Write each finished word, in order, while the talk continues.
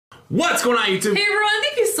What's going on, YouTube? Hey everyone,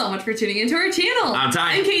 thank you so much for tuning into our channel. I'm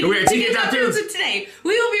Ty, and Katie. and we're TK Top Tunes. So today,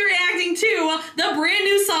 we will be reacting to the brand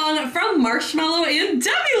new song from Marshmello and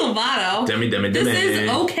Demi Lovato. Demi. This is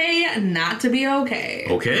Okay Not to Be Okay.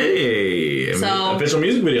 Okay. So, official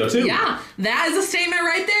music video, too. Yeah, that is a statement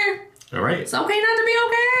right there. All right. It's okay not to be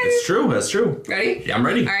okay. It's true. That's true. Ready? Yeah, I'm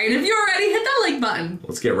ready. All right, if you're ready, hit that like button.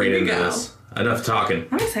 Let's get right into this. Enough talking.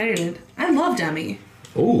 I'm excited. I love Demi.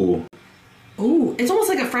 Ooh. Ooh, it's almost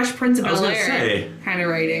like a Fresh Prince of Bel-Air kind of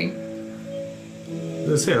writing. I was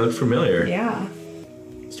gonna say, it looks familiar. Yeah.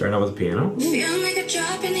 Starting out with the piano. Feel like a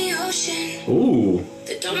drop in the ocean. Ooh.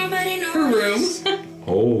 That don't nobody know. Her room.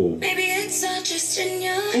 Oh. Maybe it's all just in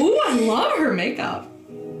your. Ooh, I love her makeup.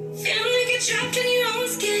 Feel like you're trapped in your own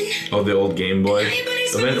skin. Oh, the old Game Boy.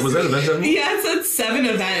 Was that Event 7? Yeah, it said 7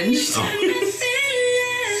 Avenged. Oh. Nothing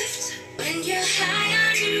left when you're high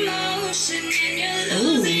on emotion and you're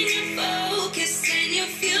losing your focus and you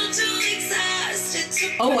feel too exhausted to.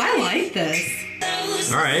 Oh, I like this.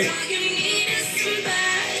 All right. All you need is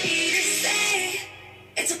somebody to say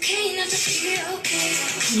it's okay not to feel okay.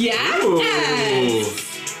 Yes.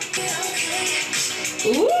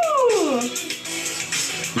 Ooh. Ooh.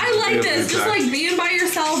 I like this. Just like being by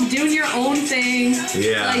yourself, doing your own thing.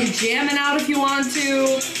 Yeah. Like jamming out if you want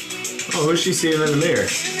to. Oh, who's she seeing in the mirror?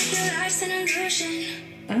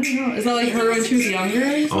 I don't know. Is that like her when she was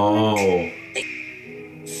younger? Oh.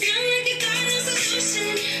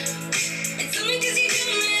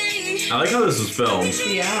 I like how this was filmed.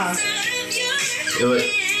 Yeah.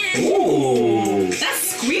 Ooh. That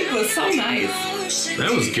squeak was so nice.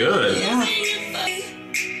 That was good. Yeah.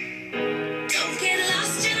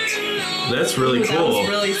 That's really Ooh, cool. That was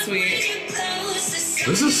really sweet.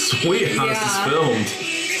 This is sweet how this is filmed.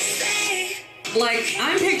 Like,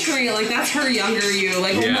 I'm picturing it like that's her younger you.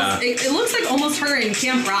 Like, almost, it looks like almost her in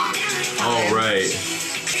Camp Rock. Oh, right.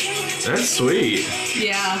 That's sweet.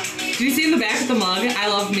 Yeah. Did you see in the back of the mug, I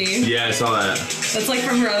Love Me? Yeah, I saw that. That's like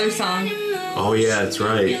from her other song. Oh, yeah, that's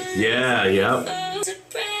right. Yeah, yep.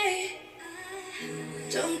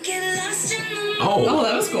 Oh,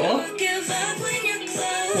 that was cool.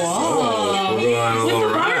 Whoa. Oh, we're going on a With little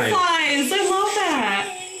the ride. butterflies. I love that.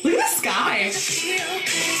 Look at the sky.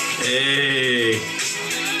 Hey.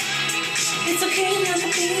 It's okay not to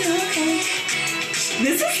be okay.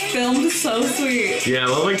 This is filmed so sweet. Yeah, I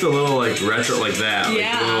love like the little like retro like that. Like,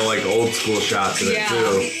 Yeah. the little like old school shots in it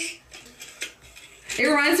too. It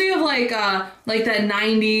reminds me of like that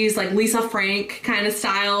 90s like Lisa Frank kind of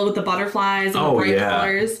style with the butterflies and the bright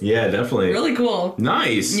colors. Yeah, definitely. Really cool.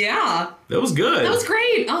 Nice. Yeah. That was good. That was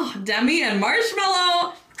great. Oh, Demi and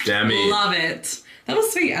Marshmello. Demi. Love it. That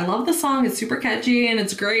was sweet. I love the song. It's super catchy and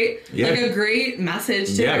it's great. Yeah. Like a great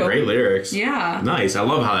message too. Yeah, great lyrics. Yeah. Nice. I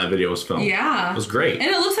love how that video was filmed. Yeah. It was great. And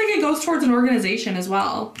it looks like it goes towards an organization as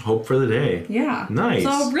well. Hope for the day. Yeah. Nice.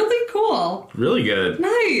 So really cool. Really good.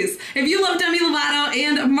 Nice. If you love Demi Lovato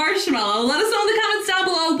and Marshmello, let us know in the comments down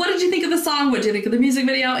below. What did you think of the song? What did you think of the music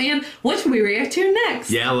video? And what should we react to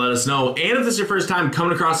next? Yeah, let us know. And if this is your first time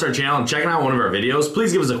coming across our channel and checking out one of our videos,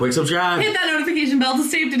 please give us a quick subscribe. Hit that notification bell to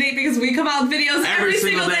stay up to date because we come out with videos every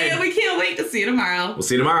single day. And we can't wait to see you tomorrow. We'll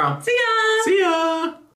see you tomorrow. See ya. See ya.